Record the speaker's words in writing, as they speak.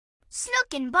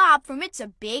Snook and Bob from It's a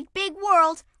Big, Big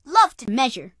World love to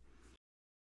measure.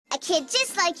 A kid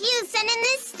just like you sent in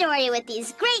this story with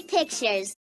these great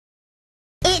pictures.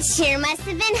 It sure must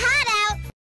have been hot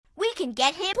out. We can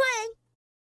get him playing.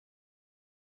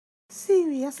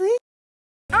 Seriously?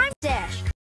 I'm Dash.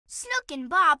 Snook and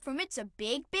Bob from It's a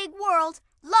Big, Big World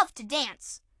love to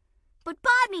dance. But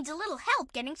Bob needs a little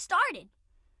help getting started.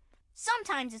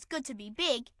 Sometimes it's good to be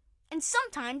big, and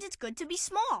sometimes it's good to be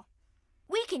small.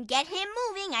 We can get him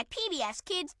moving at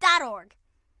pbskids.org.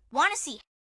 Want to see?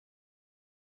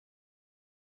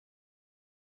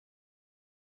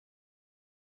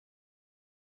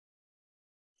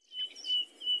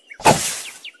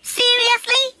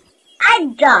 Seriously?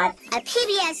 I'm Dot. A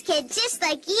PBS kid just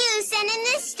like you sent in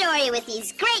this story with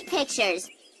these great pictures.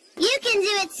 You can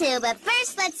do it too, but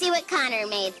first let's see what Connor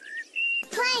made.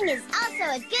 Playing is also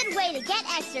a good way to get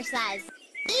exercise.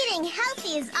 Eating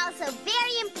healthy is also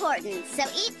very important, so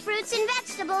eat fruits and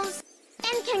vegetables.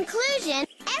 In conclusion,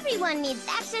 everyone needs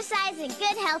exercise and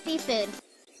good healthy food.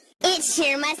 It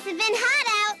sure must have been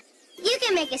hot out. You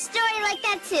can make a story like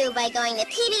that too by going to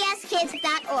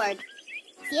pbskids.org.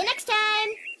 See you next time!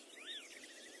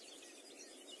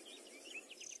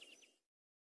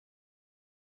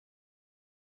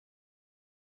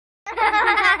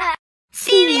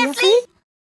 Seriously?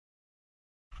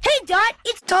 Hey, Dot,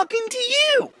 it's Talking to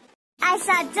you! I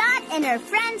saw Dot and her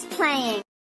friends playing.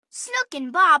 Snook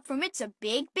and Bob from It's a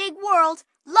Big, Big World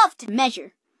love to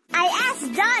measure. I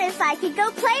asked Dot if I could go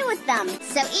play with them,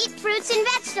 so eat fruits and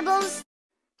vegetables.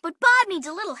 But Bob needs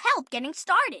a little help getting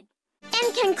started.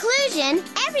 In conclusion,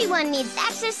 everyone needs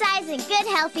exercise and good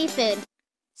healthy food.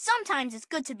 Sometimes it's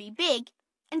good to be big,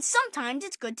 and sometimes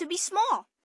it's good to be small.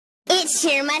 It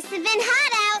sure must have been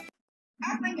hot out.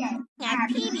 Every day at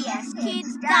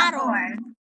pbskids.org.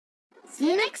 See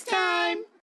you next time.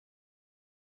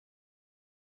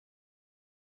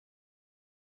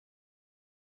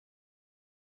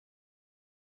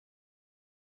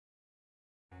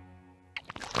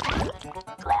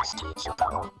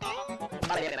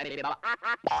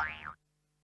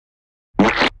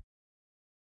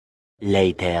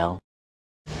 Later.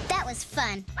 That was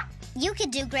fun. You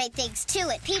could do great things too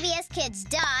at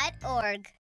pbskids.org.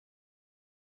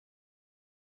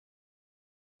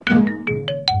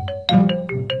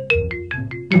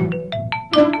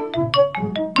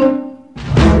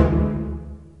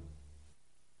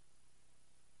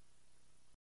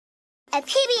 A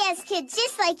PBS kid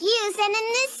just like you sent in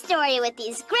this story with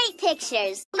these great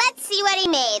pictures. Let's see what he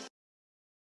made.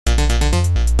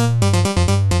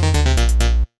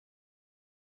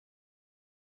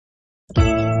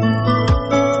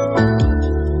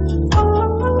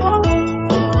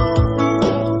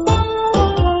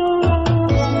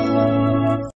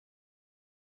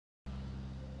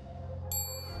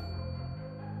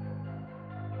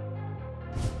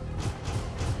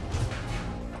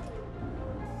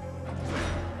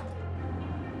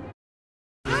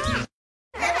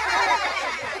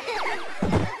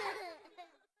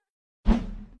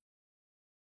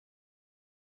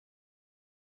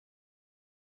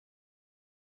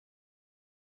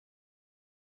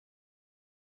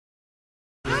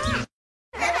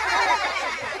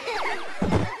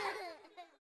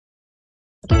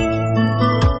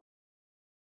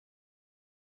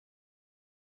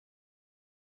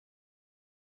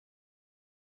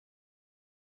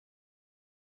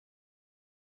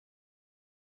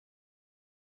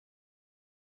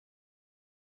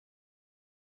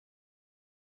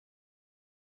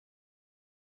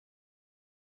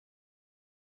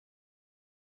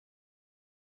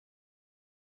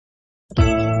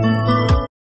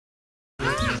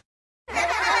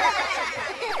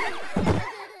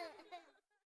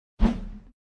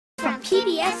 From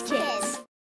PBS Kids.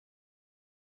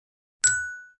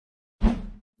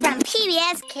 From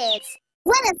PBS Kids.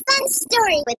 What a fun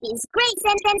story with these great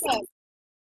sentences.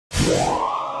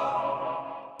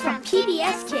 From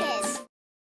PBS Kids.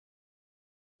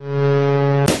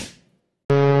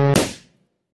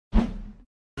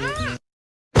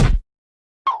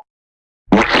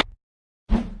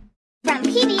 From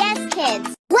PBS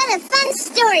Kids. What a fun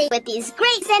story with these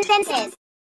great sentences.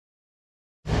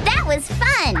 That was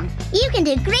fun! You can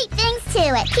do great things too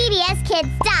at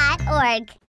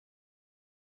pbskids.org.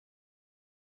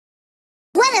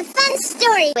 What a fun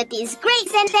story with these great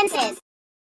sentences.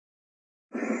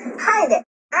 Hi there,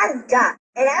 I'm Doc,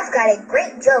 and I've got a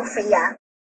great joke for ya.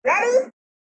 Ready?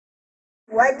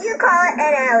 What do you call an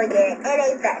alligator in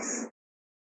a vest?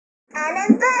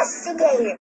 An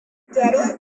investigator. Get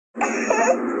it?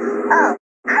 Oh,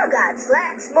 I've got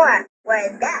lots more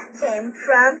where that came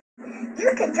from.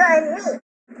 You can join me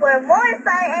for more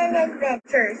fun and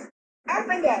adventures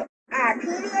every day at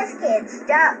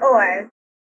pdskids.org.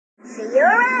 See you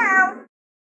around!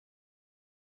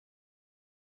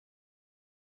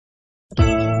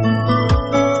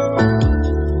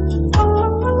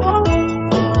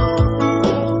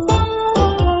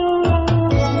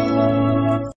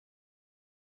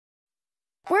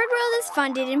 Word World is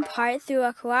funded in part through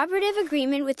a cooperative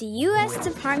agreement with the U.S.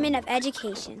 Department of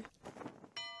Education.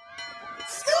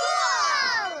 School!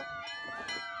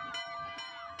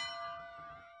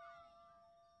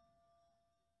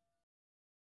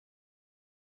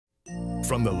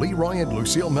 From the Leroy and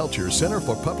Lucille Melcher Center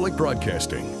for Public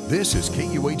Broadcasting, this is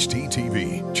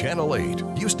KUHT-TV, Channel 8,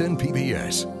 Houston,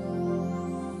 PBS.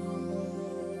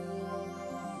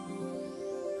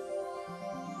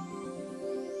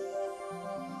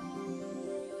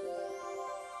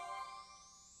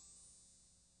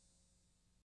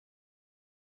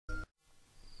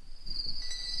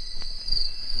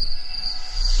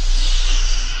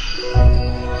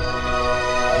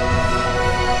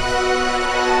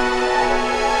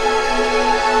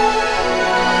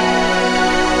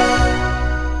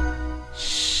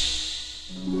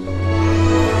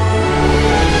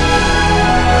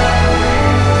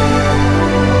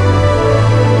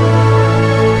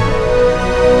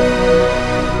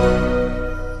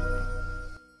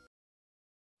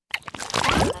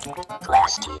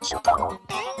 Class teacher go.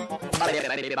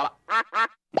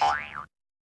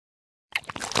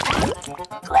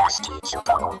 Class teacher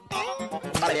go.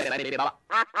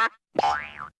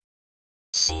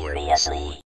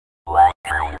 Seriously? What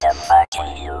kind of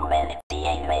fucking human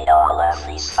being made all of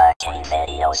these fucking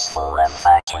videos full of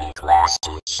fucking class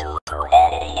teacher go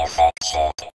editing effect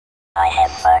shit? I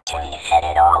have fucking had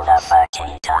it all the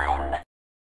fucking time.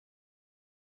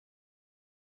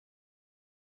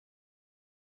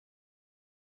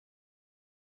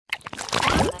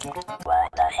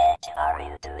 What the heck are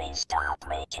you doing? Stop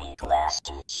making class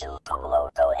teacher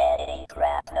logo editing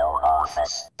crap. No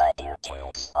office, but you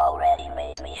kids already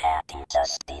made me happy.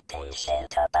 Just be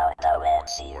patient about the web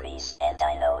series, and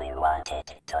I know you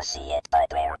wanted to see it,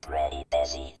 but we're pretty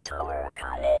busy to work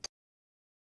on it.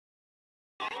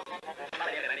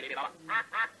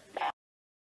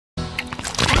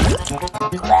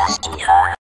 Class T,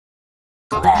 huh?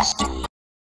 Class T.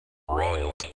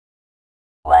 Wait.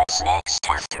 What's next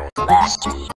after Class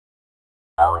T?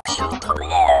 Oh, Shuko,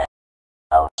 yeah.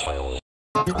 Okay.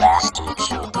 Class T,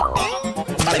 Shuko.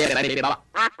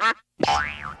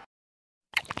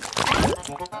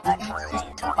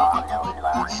 According to all known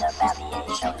laws of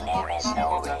aviation, there is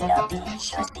no way a bee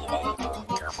should be able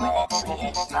to flex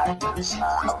its part too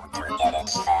small to get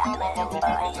its fat little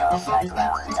body off the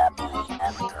ground. A bee,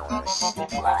 of course,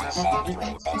 flies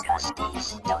anywhere because bees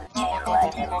don't care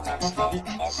what humans think.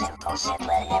 It's impossible.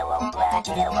 Yellow, black,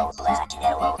 yellow, black,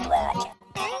 yellow, black.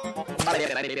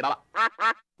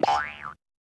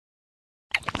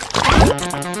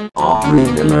 Aubrey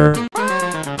Miller.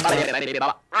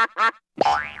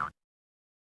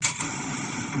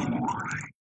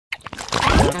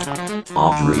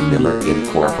 Aubrey Miller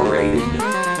Incorporated.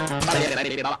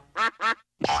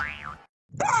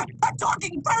 A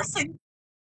talking person!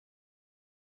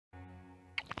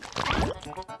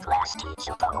 Class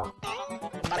teacher go.